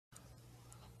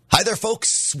Hi there,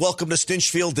 folks. Welcome to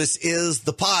Stinchfield. This is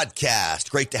the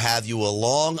podcast. Great to have you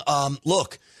along.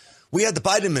 Look, we had the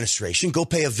Biden administration go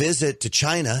pay a visit to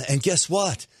China, and guess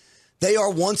what? They are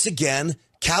once again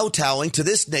kowtowing to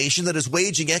this nation that is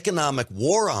waging economic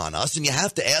war on us. And you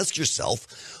have to ask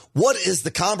yourself, what is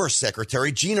the Commerce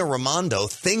Secretary, Gina Raimondo,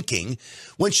 thinking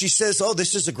when she says, oh,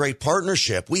 this is a great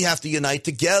partnership. We have to unite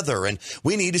together, and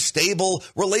we need a stable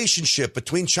relationship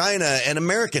between China and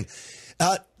American.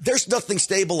 There's nothing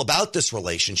stable about this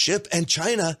relationship, and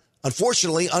China,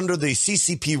 unfortunately, under the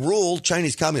CCP rule,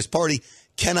 Chinese Communist Party,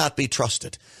 cannot be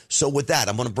trusted. So with that,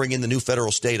 I'm going to bring in the new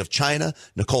federal state of China.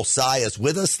 Nicole Tsai is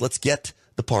with us. Let's get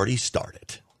the party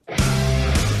started.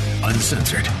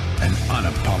 Uncensored and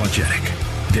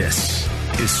unapologetic. This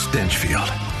is Stinchfield.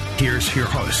 Here's your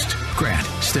host, Grant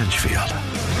Stinchfield.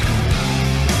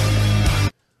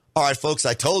 All right, folks,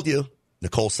 I told you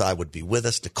Nicole Tsai would be with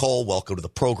us. Nicole, welcome to the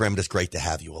program. It is great to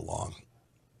have you along.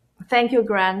 Thank you,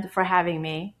 Grant, for having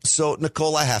me. So,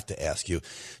 Nicole, I have to ask you,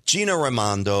 Gina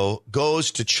Raimondo goes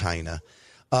to China.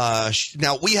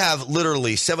 Now, we have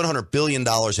literally $700 billion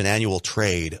in annual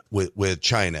trade with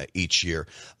China each year.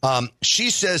 She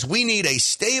says we need a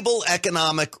stable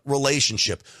economic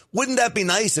relationship. Wouldn't that be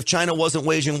nice if China wasn't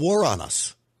waging war on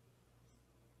us?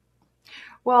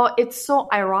 Well, it's so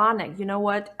ironic. You know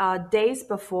what? Days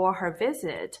before her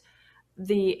visit,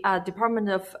 the Department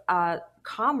of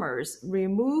Commerce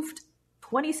removed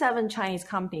 27 Chinese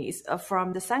companies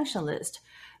from the sanction list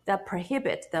that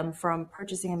prohibit them from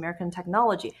purchasing American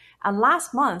technology. And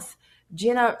last month,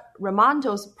 Gina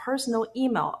Raimondo's personal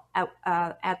email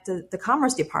at the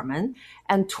Commerce Department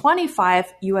and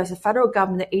 25 U.S. federal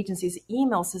government agencies'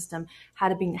 email system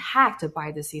had been hacked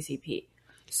by the CCP.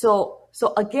 So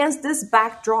against this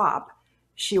backdrop,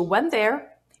 she went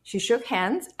there, she shook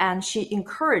hands, and she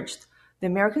encouraged the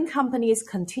American companies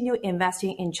continue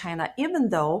investing in China, even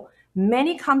though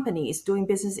many companies doing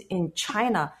business in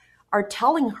China are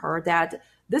telling her that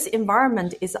this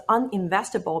environment is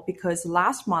uninvestable because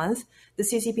last month, the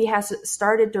CCP has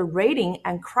started the raiding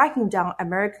and cracking down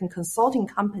American consulting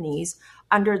companies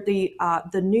under the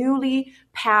newly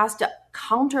passed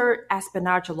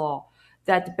counter-espionage law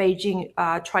that Beijing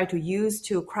tried to use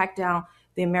to crack down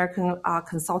the American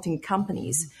consulting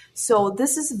companies. So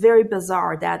this is very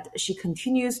bizarre that she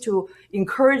continues to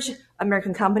encourage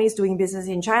American companies doing business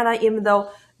in China, even though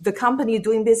the company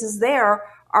doing business there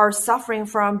are suffering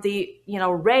from the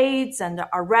raids and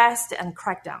arrest and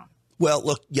crackdown. Well,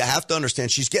 look, you have to understand,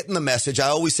 she's getting the message. I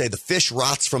always say the fish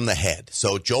rots from the head.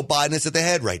 So Joe Biden is at the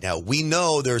head right now. We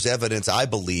know there's evidence, I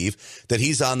believe, that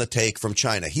he's on the take from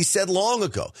China. He said long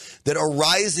ago that a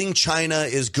rising China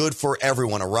is good for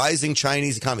everyone, a rising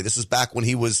Chinese economy. This is back when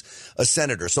he was a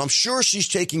senator. So I'm sure she's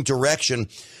taking direction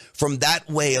from that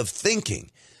way of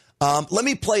thinking. Let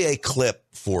me play a clip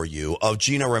for you of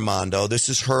Gina Raimondo. This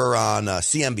is her on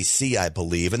CNBC, I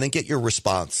believe, and then get your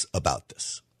response about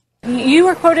this. You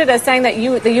were quoted as saying that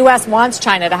the U.S. wants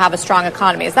China to have a strong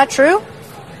economy. Is that true?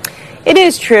 It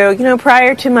is true.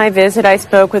 Prior to my visit, I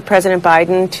spoke with President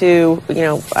Biden to,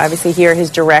 obviously hear his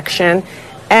direction.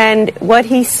 And what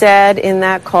he said in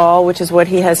that call, which is what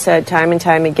he has said time and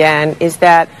time again, is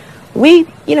that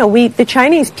the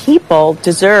Chinese people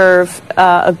deserve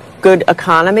a good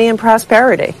economy and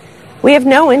prosperity. We have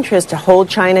no interest to hold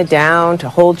China down, to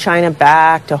hold China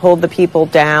back, to hold the people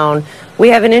down. We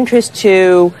have an interest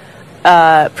to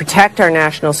protect our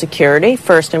national security,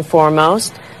 first and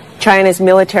foremost. China's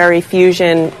military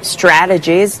fusion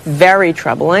strategy is very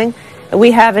troubling.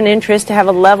 We have an interest to have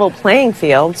a level playing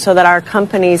field so that our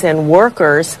companies and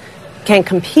workers can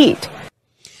compete.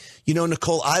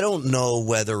 Nicole, I don't know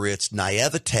whether it's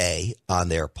naivete on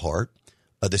their part,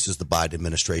 this is the Biden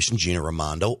administration, Gina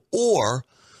Raimondo, or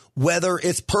whether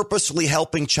it's purposely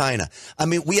helping China. I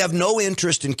mean, we have no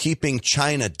interest in keeping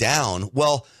China down.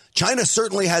 Well, China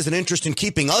certainly has an interest in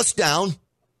keeping us down.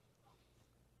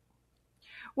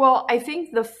 Well, I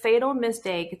think the fatal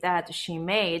mistake that she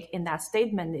made in that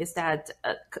statement is that,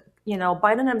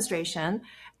 Biden administration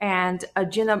and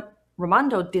Gina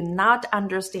Raimondo did not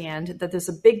understand that there's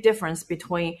a big difference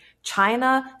between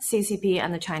China, CCP,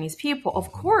 and the Chinese people.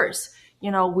 Of course,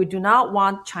 we do not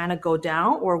want China to go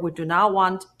down, or we do not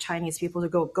want Chinese people to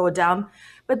go down.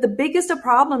 But the biggest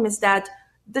problem is that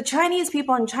the Chinese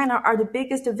people in China are the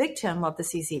biggest victim of the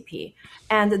CCP.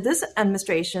 And this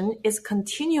administration is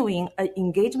continuing an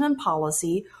engagement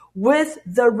policy with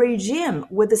the regime,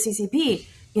 with the CCP,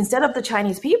 instead of the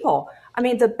Chinese people. I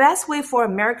mean, the best way for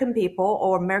American people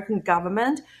or American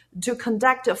government to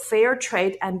conduct a fair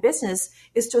trade and business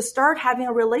is to start having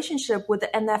a relationship with the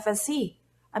NFSC.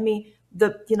 I mean,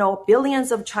 the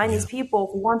billions of Chinese people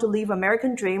who want to live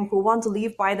American dream, who want to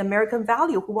live by the American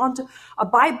value, who want to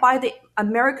abide by the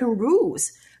American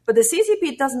rules. But the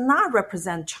CCP does not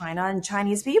represent China and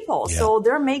Chinese people. Yeah. So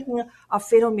they're making a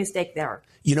fatal mistake there.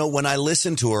 When I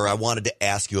listened to her, I wanted to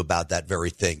ask you about that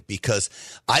very thing, because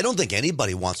I don't think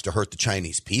anybody wants to hurt the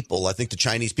Chinese people. I think the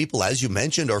Chinese people, as you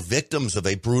mentioned, are victims of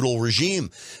a brutal regime.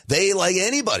 They, like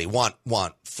anybody, want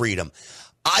freedom.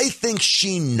 I think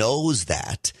she knows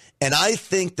that. And I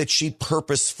think that she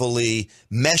purposefully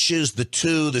meshes the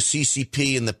two, the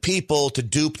CCP and the people, to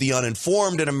dupe the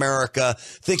uninformed in America,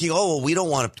 thinking, oh, well, we don't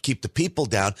want to keep the people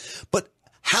down. But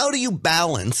how do you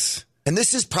balance, and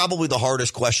this is probably the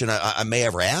hardest question I may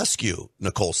ever ask you,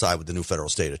 Nicole Tsai, with the new federal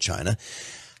state of China,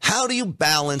 how do you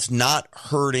balance not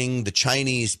hurting the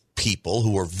Chinese people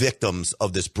who are victims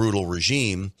of this brutal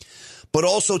regime, but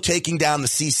also taking down the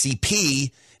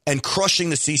CCP and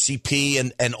crushing the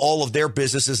CCP and all of their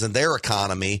businesses and their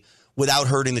economy without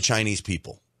hurting the Chinese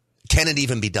people? Can it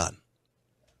even be done?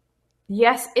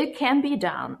 Yes, it can be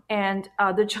done. And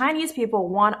the Chinese people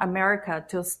want America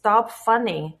to stop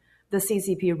funding the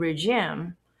CCP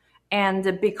regime.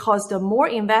 And because the more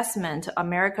investment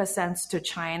America sends to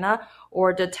China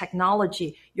or the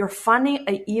technology, you're funding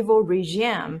an evil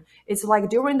regime. It's like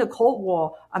during the Cold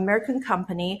War, American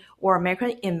company or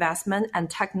American investment and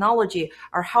technology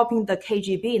are helping the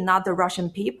KGB, not the Russian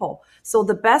people. So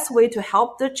the best way to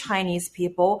help the Chinese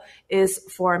people is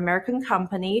for American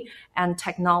company and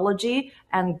technology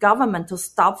and government to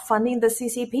stop funding the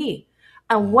CCP.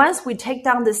 And once we take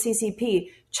down the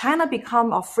CCP, China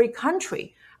become a free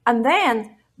country. And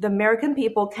then the American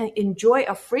people can enjoy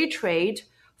a free trade,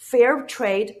 fair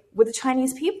trade with the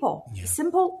Chinese people. Yeah.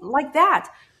 Simple like that.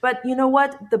 But you know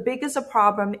what? The biggest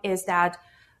problem is that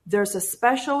there's a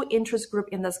special interest group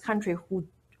in this country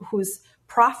whose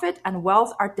profit and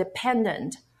wealth are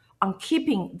dependent on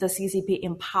keeping the CCP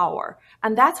in power.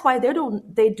 And that's why they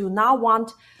do not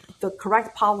want the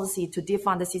correct policy to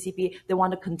defund the CCP. They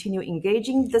want to continue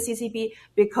engaging the CCP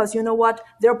because you know what?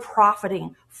 They're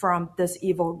profiting from this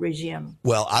evil regime.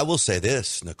 Well, I will say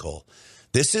this, Nicole.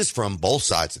 This is from both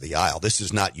sides of the aisle. This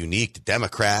is not unique to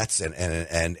Democrats and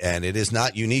it is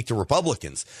not unique to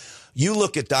Republicans. You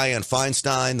look at Dianne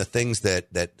Feinstein, the things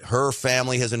that her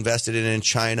family has invested in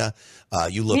China.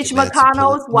 You look Mitch at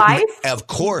McConnell's wife. Of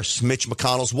course, Mitch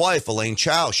McConnell's wife, Elaine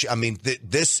Chao.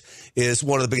 This is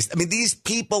one of the biggest. These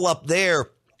people up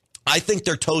there, I think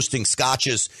they're toasting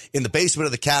scotches in the basement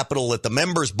of the Capitol at the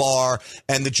members bar.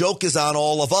 And the joke is on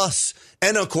all of us.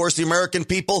 And, of course, the American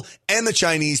people and the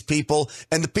Chinese people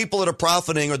and the people that are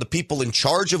profiting are the people in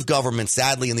charge of government,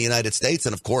 sadly, in the United States.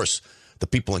 And, of course, the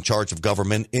people in charge of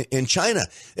government in China.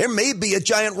 There may be a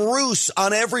giant ruse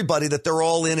on everybody that they're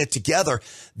all in it together.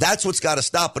 That's what's got to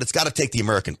stop. But it's got to take the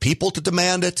American people to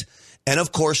demand it. And,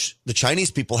 of course, the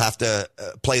Chinese people have to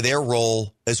play their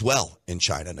role as well in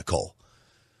China, Nicole.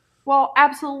 Well,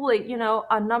 absolutely.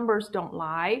 Numbers don't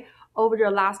lie. Over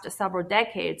the last several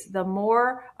decades, the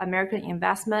more American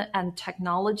investment and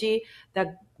technology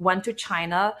that went to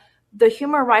China, the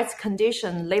human rights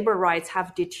condition, labor rights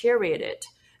have deteriorated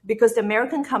because the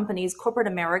American companies, corporate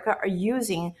America, are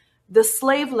using the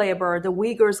slave labor, the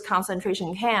Uyghurs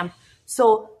concentration camp.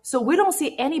 So we don't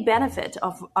see any benefit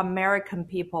of American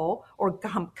people or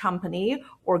company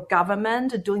or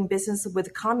government doing business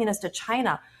with communist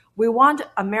China. We want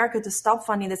America to stop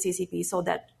funding the CCP so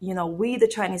that, we, the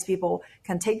Chinese people,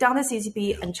 can take down the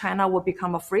CCP and China will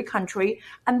become a free country.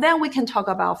 And then we can talk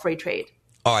about free trade.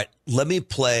 All right. Let me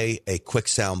play a quick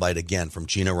soundbite again from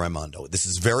Gina Raimondo. This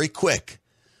is very quick,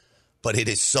 but it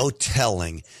is so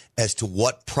telling as to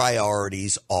what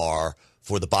priorities are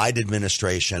for the Biden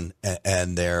administration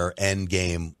and their end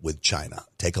game with China.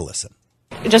 Take a listen.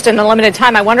 Just in the limited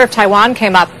time, I wonder if Taiwan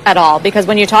came up at all, because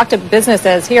when you talk to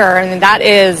businesses here, that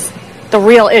is the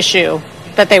real issue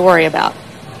that they worry about.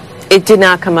 It did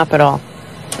not come up at all.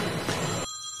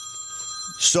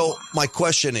 So my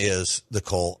question is,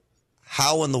 Nicole,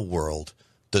 how in the world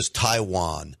does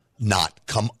Taiwan not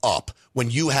come up when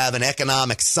you have an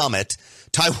economic summit?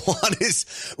 Taiwan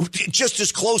is just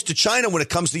as close to China when it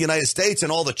comes to the United States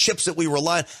and all the chips that we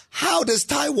rely on. How does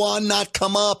Taiwan not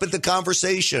come up in the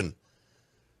conversation?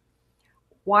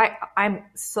 Why I'm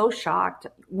so shocked.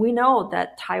 We know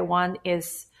that Taiwan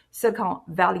is Silicon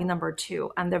Valley number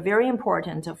 2, and they're very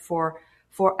important for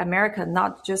America,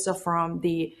 not just from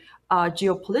the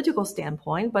geopolitical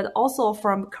standpoint, but also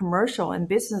from commercial and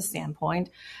business standpoint.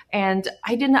 And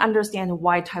I didn't understand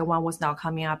why Taiwan was not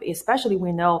coming up, especially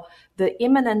we know the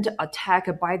imminent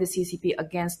attack by the CCP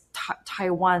against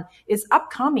Taiwan is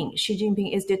upcoming. Xi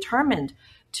Jinping is determined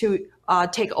to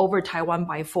take over Taiwan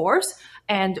by force.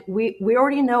 And we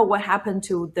already know what happened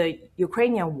to the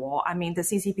Ukrainian war. I mean, the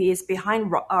CCP is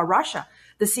behind Russia.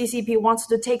 The CCP wants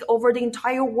to take over the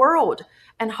entire world.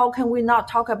 And how can we not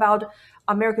talk about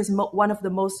America's one of the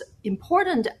most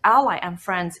important ally and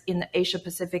friends in the Asia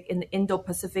Pacific, in the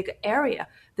Indo-Pacific area?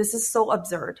 This is so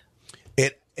absurd.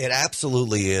 It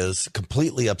absolutely is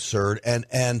completely absurd.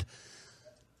 And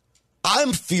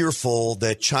I'm fearful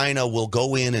that China will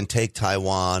go in and take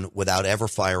Taiwan without ever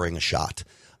firing a shot.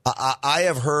 I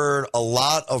have heard a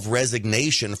lot of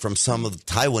resignation from some of the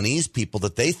Taiwanese people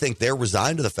that they think they're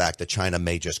resigned to the fact that China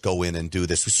may just go in and do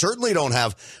this. We certainly don't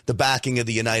have the backing of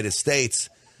the United States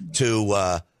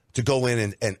to go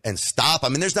in and stop. I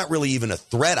mean, there's not really even a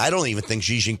threat. I don't even think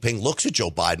Xi Jinping looks at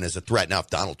Joe Biden as a threat. Now, if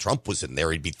Donald Trump was in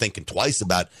there, he'd be thinking twice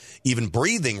about even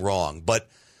breathing wrong. But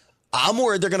I'm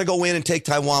worried they're going to go in and take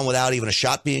Taiwan without even a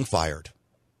shot being fired.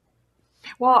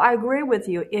 Well, I agree with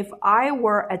you. If I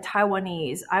were a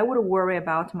Taiwanese, I would worry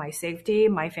about my safety,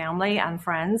 my family and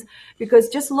friends, because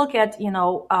just look at,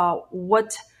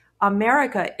 what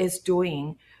America is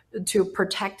doing to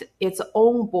protect its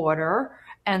own border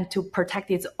and to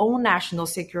protect its own national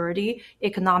security,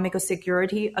 economic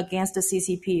security against the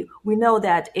CCP. We know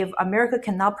that if America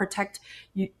cannot protect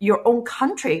your own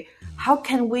country, how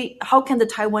can the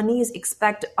Taiwanese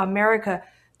expect America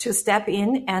to step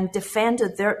in and defend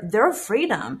their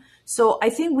freedom? So I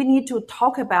think we need to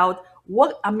talk about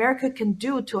what America can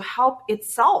do to help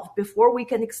itself before we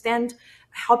can extend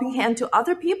helping hand to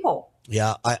other people.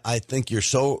 Yeah, I think you're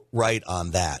so right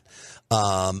on that.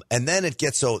 And then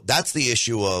that's the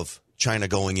issue of China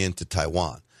going into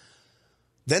Taiwan.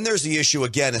 Then there's the issue,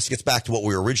 again, this gets back to what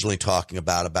we were originally talking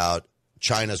about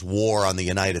China's war on the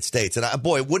United States. And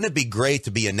boy, wouldn't it be great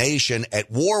to be a nation at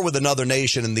war with another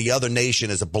nation and the other nation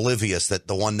is oblivious that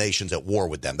the one nation's at war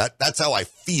with them. That's how I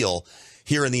feel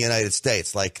here in the United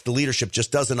States. Like the leadership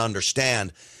just doesn't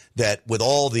understand that with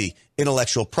all the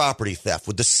intellectual property theft,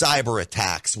 with the cyber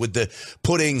attacks, with the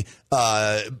putting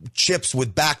chips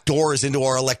with back doors into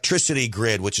our electricity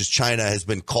grid, which is China has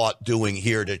been caught doing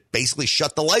here to basically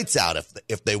shut the lights out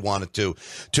if they wanted to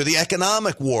the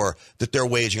economic war that they're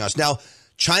waging on us. Now,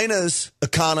 China's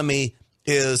economy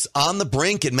is on the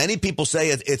brink, and many people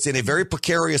say it's in a very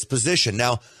precarious position.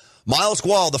 Now, Miles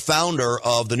Guo, the founder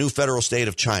of the new federal state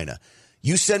of China,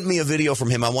 you sent me a video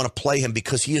from him. I want to play him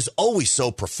because he is always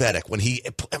so prophetic when he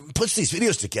puts these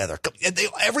videos together.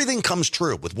 Everything comes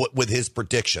true with his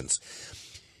predictions.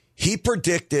 He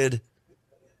predicted,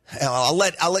 I'll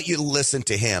let you listen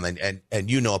to him and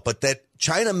you know it, but that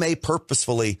China may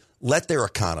purposefully let their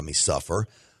economy suffer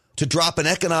to drop an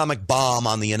economic bomb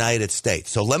on the United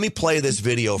States. So let me play this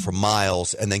video from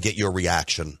Miles and then get your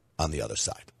reaction on the other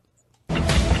side.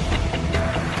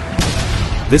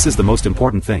 This is the most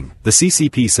important thing, the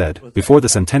CCP said, before the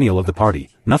centennial of the party.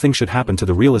 Nothing should happen to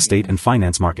the real estate and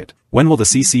finance market. When will the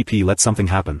CCP let something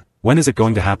happen? When is it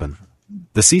going to happen?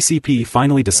 The CCP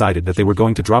finally decided that they were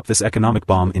going to drop this economic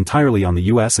bomb entirely on the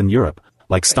US and Europe,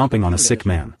 like stomping on a sick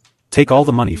man. Take all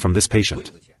the money from this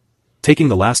patient. Taking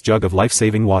the last jug of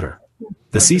life-saving water.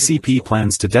 The CCP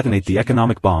plans to detonate the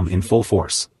economic bomb in full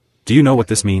force. Do you know what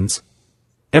this means?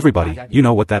 Everybody, you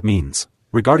know what that means.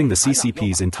 Regarding the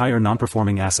CCP's entire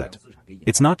non-performing asset,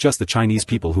 it's not just the Chinese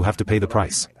people who have to pay the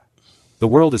price. The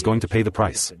world is going to pay the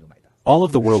price. All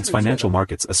of the world's financial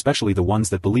markets, especially the ones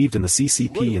that believed in the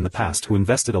CCP in the past who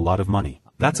invested a lot of money.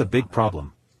 That's a big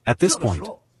problem. At this point,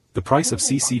 the price of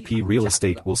CCP real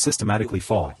estate will systematically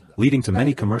fall, leading to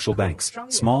many commercial banks,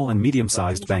 small and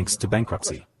medium-sized banks to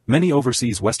bankruptcy. Many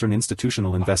overseas Western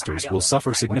institutional investors will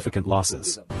suffer significant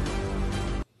losses.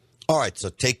 All right, so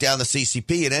take down the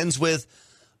CCP. It ends with,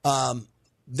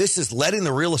 this is letting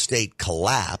the real estate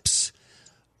collapse.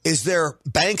 Is there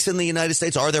banks in the United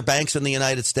States? Are there banks in the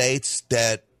United States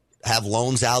that have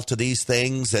loans out to these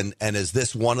things? And is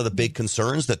this one of the big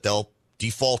concerns that they'll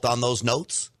default on those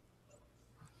notes?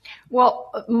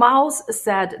 Well, Miles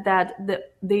said that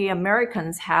the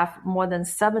Americans have more than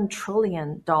 $7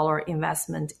 trillion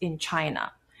investment in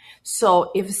China.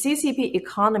 So if CCP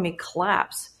economy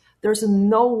collapse, there's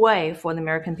no way for the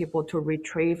American people to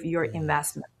retrieve your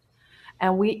investment.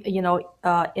 And we,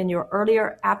 in your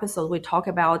earlier episode, we talked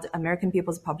about American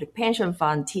People's Public Pension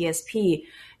Fund, TSP,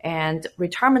 and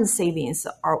retirement savings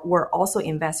were also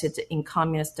invested in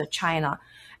communist China.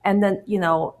 And then,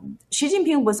 Xi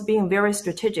Jinping was being very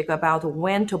strategic about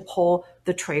when to pull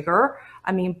the trigger.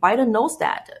 I mean, Biden knows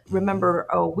that. Remember,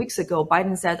 weeks ago,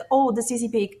 Biden said, the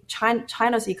CCP,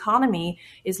 China's economy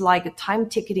is like a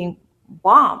time-ticking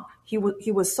bomb. He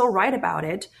was so right about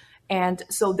it. And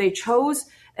so they chose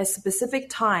a specific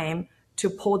time to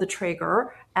pull the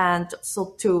trigger. and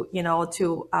so to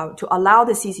allow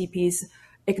the CCP's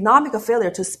economic failure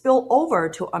to spill over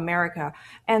to America.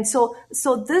 And so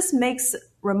this makes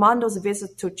Raimondo's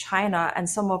visit to China and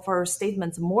some of her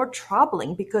statements more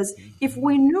troubling, because if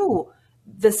we knew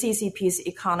the CCP's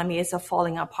economy is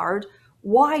falling apart,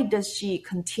 why does she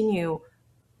continue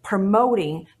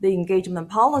promoting the engagement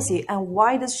policy, and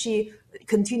why does she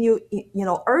continue,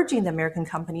 urging the American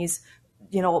companies,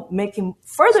 making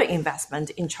further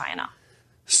investment in China?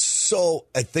 So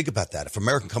I think about that. If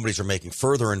American companies are making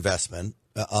further investment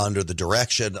under the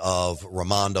direction of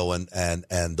Raimondo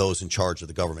and those in charge of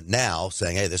the government now,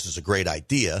 saying, hey, this is a great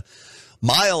idea,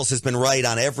 Miles has been right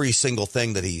on every single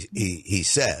thing that he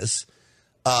says.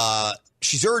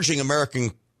 She's urging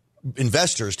American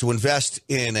investors to invest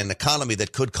in an economy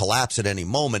that could collapse at any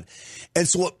moment. And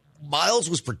so what Miles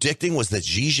was predicting was that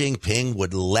Xi Jinping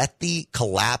would let the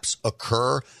collapse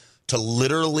occur to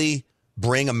literally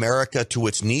bring America to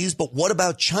its knees. But what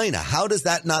about China? How does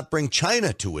that not bring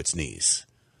China to its knees?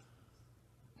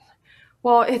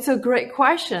 Well, it's a great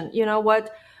question. You know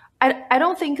what? I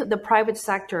don't think the private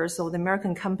sector, so the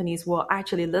American companies, will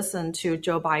actually listen to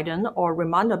Joe Biden or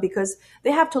Raimondo, because they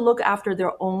have to look after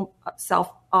their own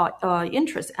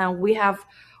self-interest. And we have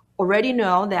already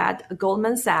know that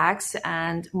Goldman Sachs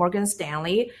and Morgan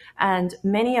Stanley and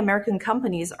many American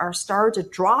companies are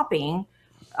started dropping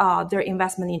their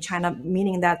investment in China,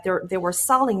 meaning that they were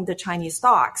selling the Chinese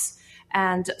stocks.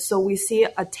 And so we see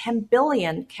a 10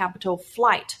 billion capital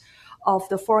flight of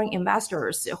the foreign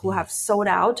investors who have sold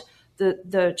out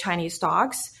the Chinese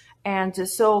stocks. And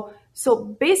so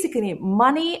basically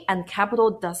money and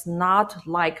capital does not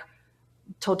like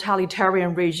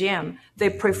totalitarian regime. They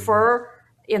prefer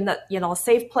in the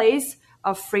safe place,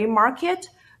 a free market.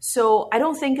 So I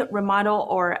don't think Raimondo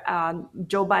or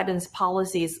Joe Biden's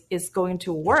policies is going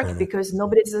to work, because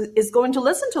nobody is going to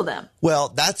listen to them. Well,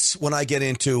 that's when I get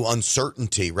into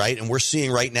uncertainty, right? And we're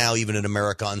seeing right now, even in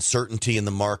America, uncertainty in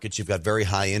the markets. You've got very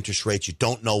high interest rates. You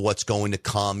don't know what's going to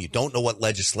come. You don't know what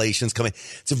legislation's coming.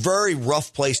 It's a very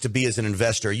rough place to be as an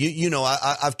investor.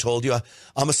 I've told you,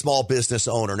 I'm a small business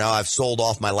owner. Now I've sold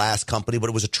off my last company, but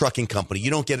it was a trucking company. You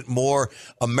don't get more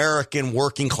American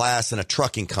working class than a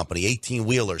trucking company,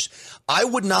 18-wheeler. I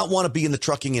would not want to be in the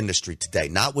trucking industry today,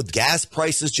 not with gas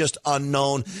prices just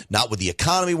unknown, not with the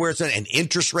economy where it's at, and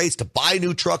interest rates to buy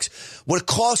new trucks. What it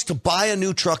costs to buy a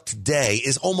new truck today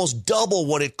is almost double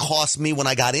what it cost me when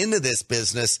I got into this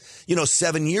business,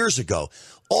 7 years ago.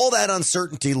 All that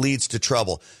uncertainty leads to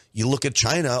trouble. You look at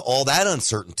China, all that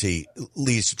uncertainty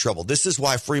leads to trouble. This is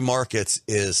why free markets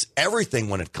is everything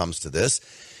when it comes to this.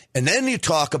 And then you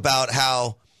talk about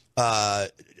how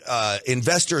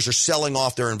investors are selling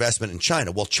off their investment in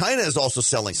China. Well, China is also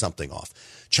selling something off.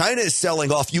 China is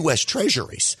selling off U.S.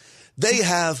 treasuries. They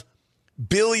have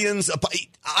billions.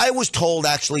 I was told,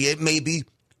 actually, it may be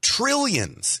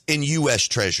trillions in U.S.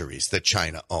 treasuries that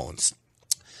China owns.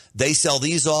 They sell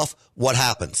these off. What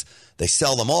happens? They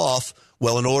sell them off.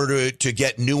 Well, in order to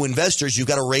get new investors, you've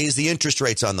got to raise the interest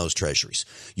rates on those treasuries.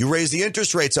 You raise the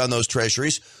interest rates on those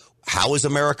treasuries. How is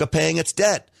America paying its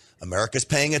debt? America's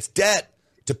paying its debt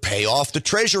to pay off the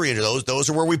treasury. Those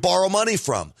are where we borrow money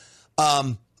from.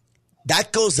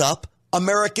 That goes up.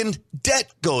 American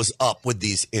debt goes up with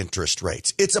these interest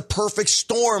rates. It's a perfect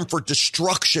storm for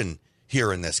destruction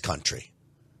here in this country.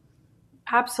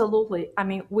 Absolutely. I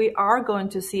mean, we are going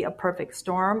to see a perfect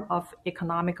storm of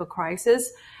economic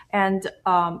crisis. And,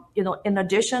 in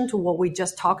addition to what we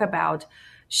just talked about,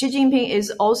 Xi Jinping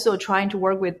is also trying to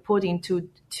work with Putin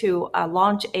to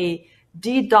launch a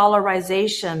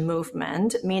de-dollarization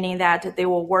movement, meaning that they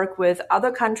will work with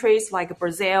other countries like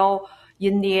Brazil,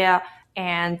 India,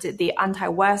 and the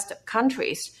anti-West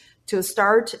countries to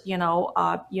start, making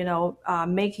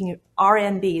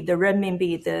RMB, the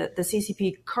renminbi, the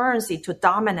CCP currency to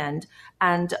dominate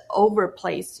and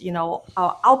outplace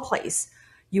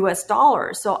US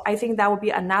dollar. So I think that would be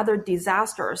another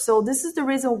disaster. So this is the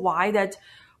reason why that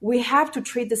we have to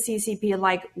treat the CCP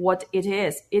like what it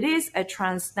is. It is a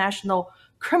transnational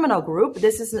criminal group.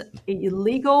 This is an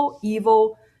illegal,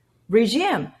 evil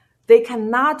regime. They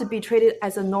cannot be treated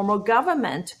as a normal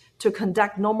government to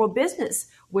conduct normal business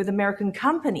with American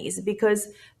companies, because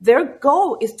their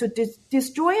goal is to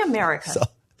destroy America.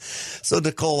 So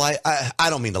Nicole, I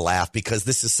don't mean to laugh, because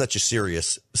this is such a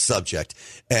serious subject,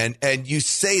 and you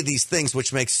say these things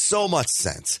which make so much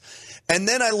sense. And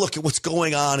then I look at what's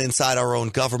going on inside our own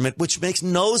government, which makes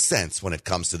no sense when it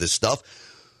comes to this stuff.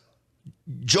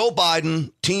 Joe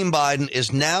Biden, Team Biden,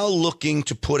 is now looking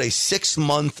to put a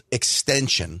 6-month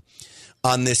extension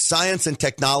on this science and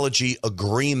technology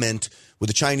agreement with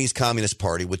the Chinese Communist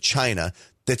Party, with China,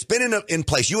 that's been in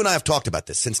place. You and I have talked about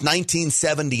this since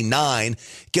 1979,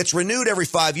 gets renewed every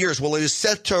 5 years. Well, it is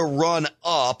set to run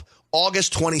up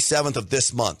August 27th of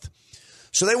this month.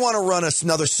 So they want to run us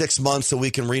another 6 months so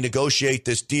we can renegotiate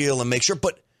this deal and make sure.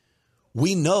 But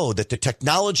we know that the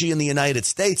technology in the United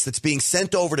States that's being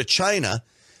sent over to China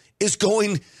is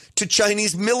going to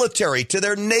Chinese military, to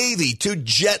their Navy, to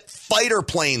jet fighter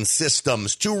plane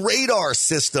systems, to radar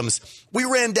systems. We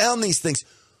ran down these things.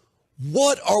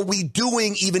 What are we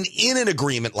doing even in an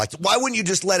agreement like that? Why wouldn't you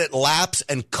just let it lapse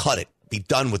and cut it? Be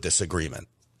done with this agreement.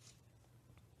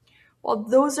 Well,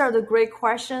 those are the great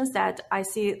questions that I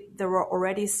see. There were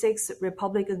already 6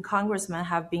 Republican congressmen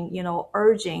have been,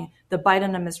 urging the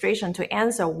Biden administration to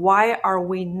answer. Why are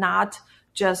we not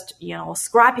just,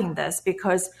 scrapping this?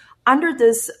 Because under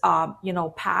this,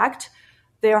 pact,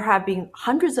 there have been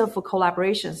hundreds of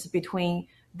collaborations between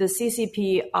the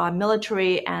CCP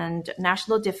military and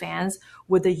national defense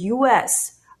with the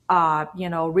U.S.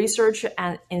 Research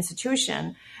and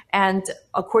institution. And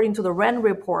according to the RAND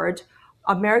report,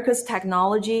 America's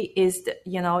technology is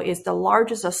the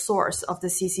largest source of the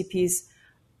CCP's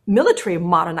military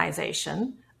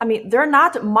modernization. I mean, they're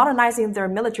not modernizing their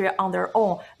military on their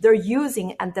own. They're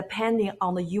using and depending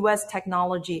on the U.S.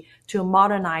 technology to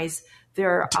modernize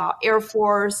their Air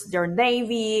Force, their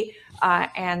Navy,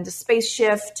 and Space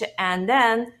Shift. And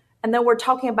then we're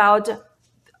talking about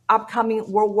upcoming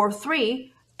World War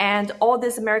III, and all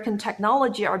this American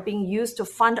technology are being used to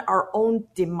fund our own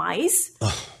demise.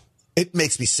 It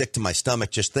makes me sick to my stomach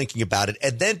just thinking about it.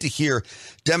 And then to hear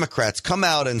Democrats come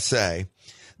out and say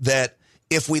that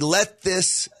if we let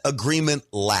this agreement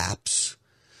lapse,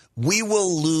 we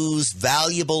will lose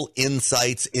valuable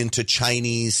insights into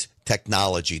Chinese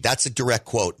technology. That's a direct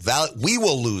quote. We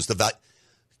will lose the value.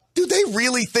 Do they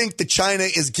really think that China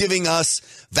is giving us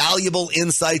valuable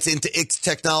insights into its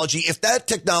technology? If that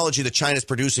technology that China is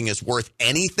producing is worth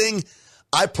anything,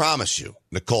 I promise you,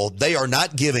 Nicole, they are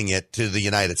not giving it to the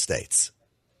United States.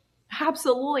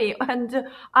 Absolutely. And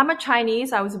I'm a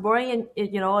Chinese. I was born in,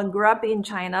 and grew up in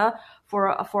China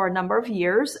for a number of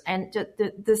years. And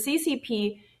the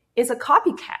CCP is a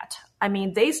copycat. I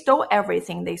mean, they stole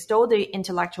everything. They stole the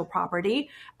intellectual property,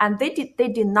 and they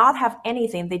did not have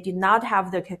anything. They did not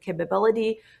have the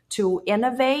capability to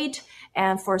innovate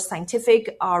and for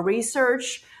scientific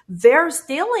research. They're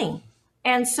stealing.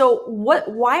 And so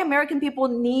why American people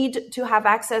need to have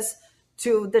access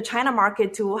to the China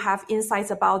market to have insights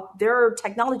about their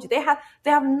technology? They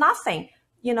have nothing.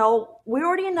 We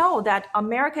already know that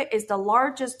America is the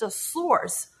largest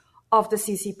source of the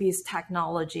CCP's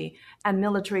technology and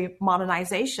military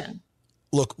modernization.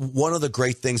 Look, one of the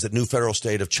great things that New Federal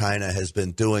State of China has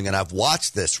been doing, and I've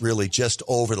watched this really just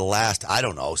over the last,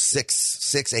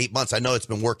 8 months. I know it's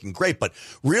been working great, but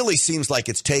really seems like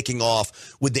it's taking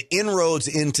off with the inroads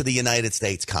into the United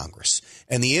States Congress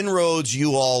and the inroads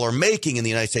you all are making in the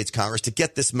United States Congress to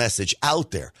get this message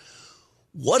out there.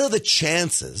 What are the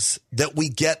chances that we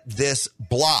get this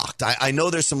blocked? I know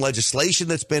there's some legislation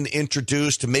that's been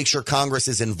introduced to make sure Congress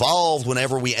is involved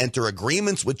whenever we enter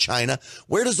agreements with China.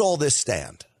 Where does all this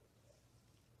stand?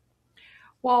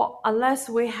 Well, unless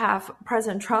we have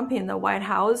President Trump in the White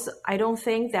House, I don't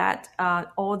think that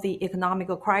all the economic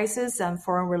crisis and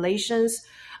foreign relations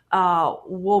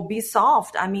will be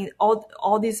solved. I mean,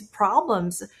 all these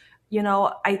problems.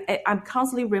 I'm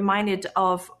constantly reminded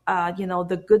of,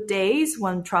 the good days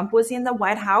when Trump was in the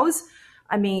White House.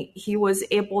 I mean, he was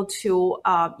able to,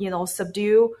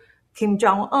 subdue Kim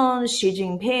Jong-un, Xi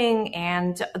Jinping,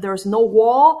 and there's no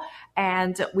wall,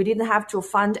 and we didn't have to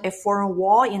fund a foreign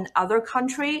war in other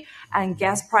country, and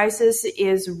gas prices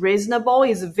is reasonable,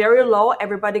 is very low.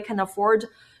 Everybody can afford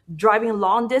driving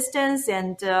long distance,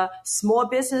 and small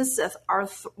businesses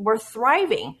were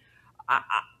thriving.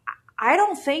 I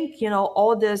don't think,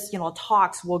 all this,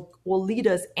 talks will lead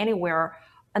us anywhere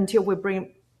until we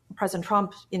bring President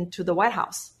Trump into the White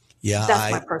House. Yeah,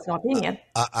 that's my personal opinion.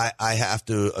 I have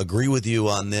to agree with you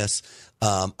on this.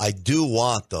 I do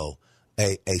want, though,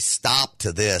 a stop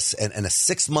to this and a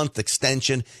 6-month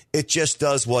extension. It just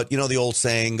does what, the old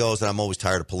saying goes, and I'm always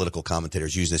tired of political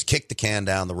commentators using this, kick the can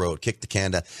down the road, kick the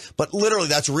can down. But literally,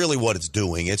 that's really what it's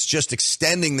doing. It's just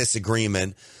extending this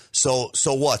agreement. So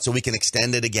what? So we can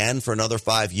extend it again for another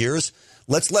 5 years?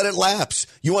 Let's let it lapse.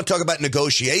 You want to talk about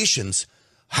negotiations?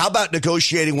 How about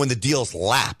negotiating when the deal's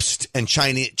lapsed and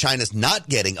China's not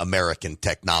getting American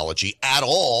technology at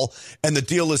all and the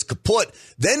deal is kaput?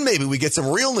 Then maybe we get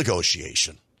some real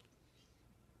negotiation.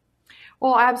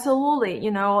 Well, absolutely.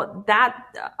 That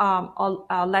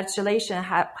legislation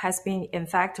has been in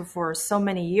fact for so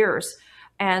many years.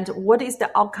 And what is the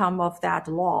outcome of that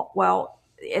law? Well,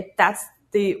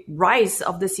 the rise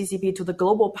of the CCP to the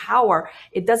global power,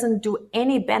 it doesn't do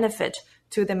any benefit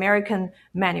to the American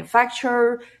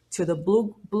manufacturer, to the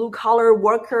blue collar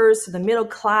workers, to the middle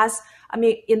class. I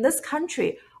mean, in this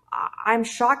country, I'm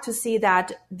shocked to see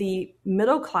that the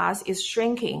middle class is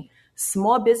shrinking.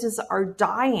 Small businesses are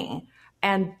dying,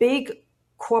 and big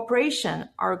corporations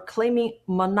are claiming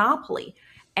monopoly.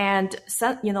 And,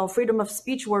 freedom of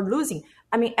speech we're losing.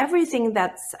 I mean, everything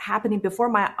that's happening before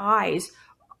my eyes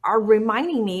are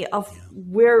reminding me of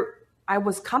where I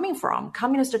was coming from,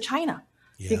 communist China.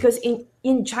 Yeah. Because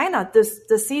in China, the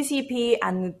CCP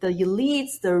and the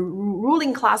elites, the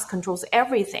ruling class controls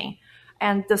everything.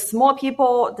 And the small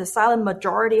people, the silent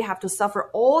majority, have to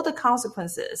suffer all the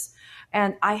consequences.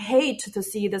 And I hate to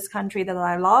see this country that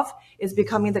I love is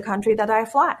becoming the country that I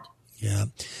fled. Yeah.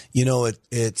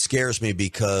 It scares me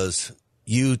because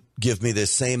you give me this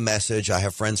same message. I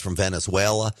have friends from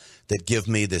Venezuela that give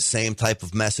me the same type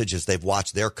of message as they've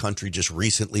watched their country just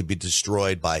recently be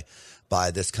destroyed by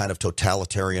this kind of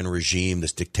totalitarian regime,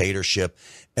 this dictatorship,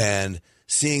 and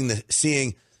seeing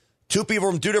two people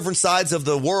from two different sides of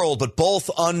the world, but both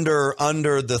under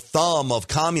the thumb of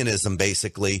communism,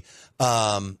 basically,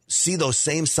 see those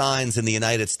same signs in the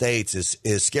United States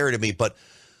is scary to me. But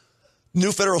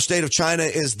new federal state of China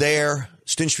is there.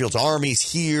 Stinchfield's army's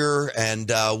here,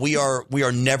 and we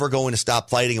are never going to stop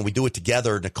fighting, and we do it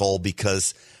together, Nicole,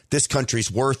 because this country's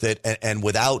worth it, and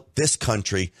without this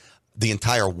country, the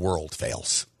entire world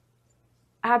fails.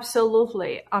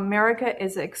 Absolutely. America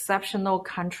is an exceptional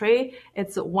country.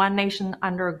 It's one nation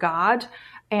under God,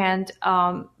 and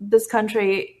this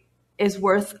country is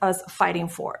worth us fighting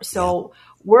for. So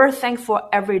we're thankful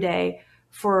every day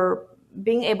for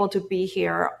being able to be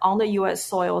here on the U.S.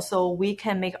 soil so we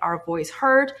can make our voice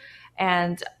heard.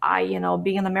 And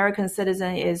being an American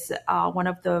citizen is one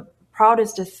of the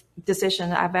proudest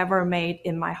decisions I've ever made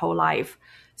in my whole life.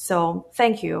 So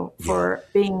thank you for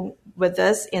being with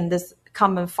us in this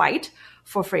common fight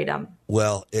for freedom.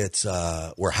 Well,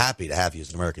 we're happy to have you as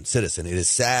an American citizen. It is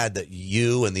sad that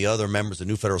you and the other members of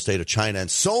the new federal state of China and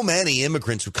so many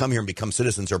immigrants who come here and become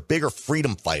citizens are bigger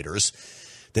freedom fighters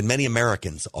than many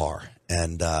Americans are.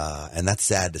 And that's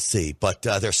sad to see. But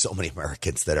there's so many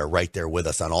Americans that are right there with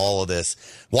us on all of this,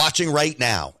 watching right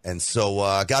now. And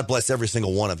so God bless every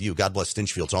single one of you. God bless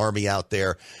Stinchfield's army out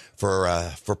there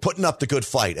for putting up the good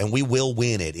fight. And we will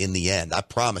win it in the end. I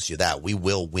promise you that. We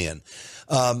will win.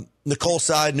 Nicole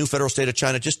Seid, New Federal State of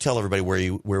China, just tell everybody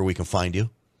where we can find you.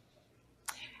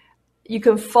 You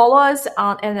can follow us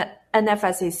on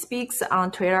NFSC Speaks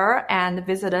on Twitter and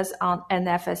visit us on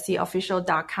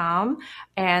nfscofficial.com.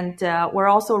 And we're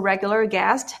also a regular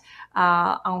guest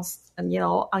on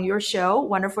your show,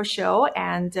 wonderful show.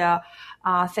 And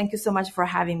thank you so much for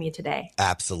having me today.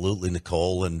 Absolutely,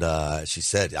 Nicole. And she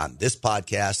said on this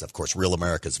podcast, of course, Real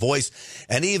America's Voice.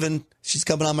 And even she's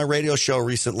coming on my radio show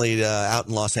recently out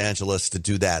in Los Angeles to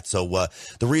do that. So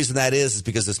the reason that is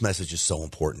because this message is so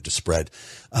important to spread.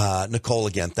 Nicole,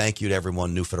 again, thank you to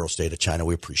everyone, New Federal State of China.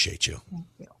 We appreciate you. Thank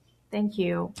you. Thank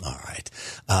you. All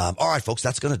right, folks,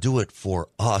 that's going to do it for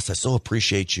us. I so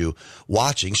appreciate you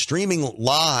watching. Streaming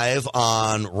live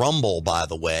on Rumble, by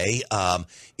the way.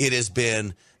 It has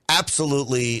been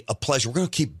absolutely a pleasure. We're going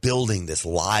to keep building this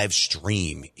live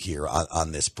stream here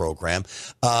on this program.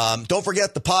 Don't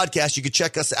forget the podcast. You can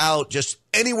check us out just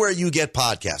anywhere you get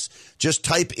podcasts. Just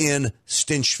type in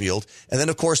Stinchfield. And then,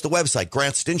 of course, the website,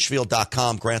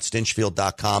 GrantStinchfield.com,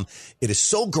 GrantStinchfield.com. It is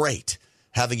so great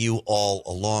having you all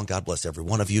along. God bless every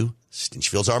one of you.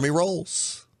 Stinchfield's Army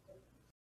rolls.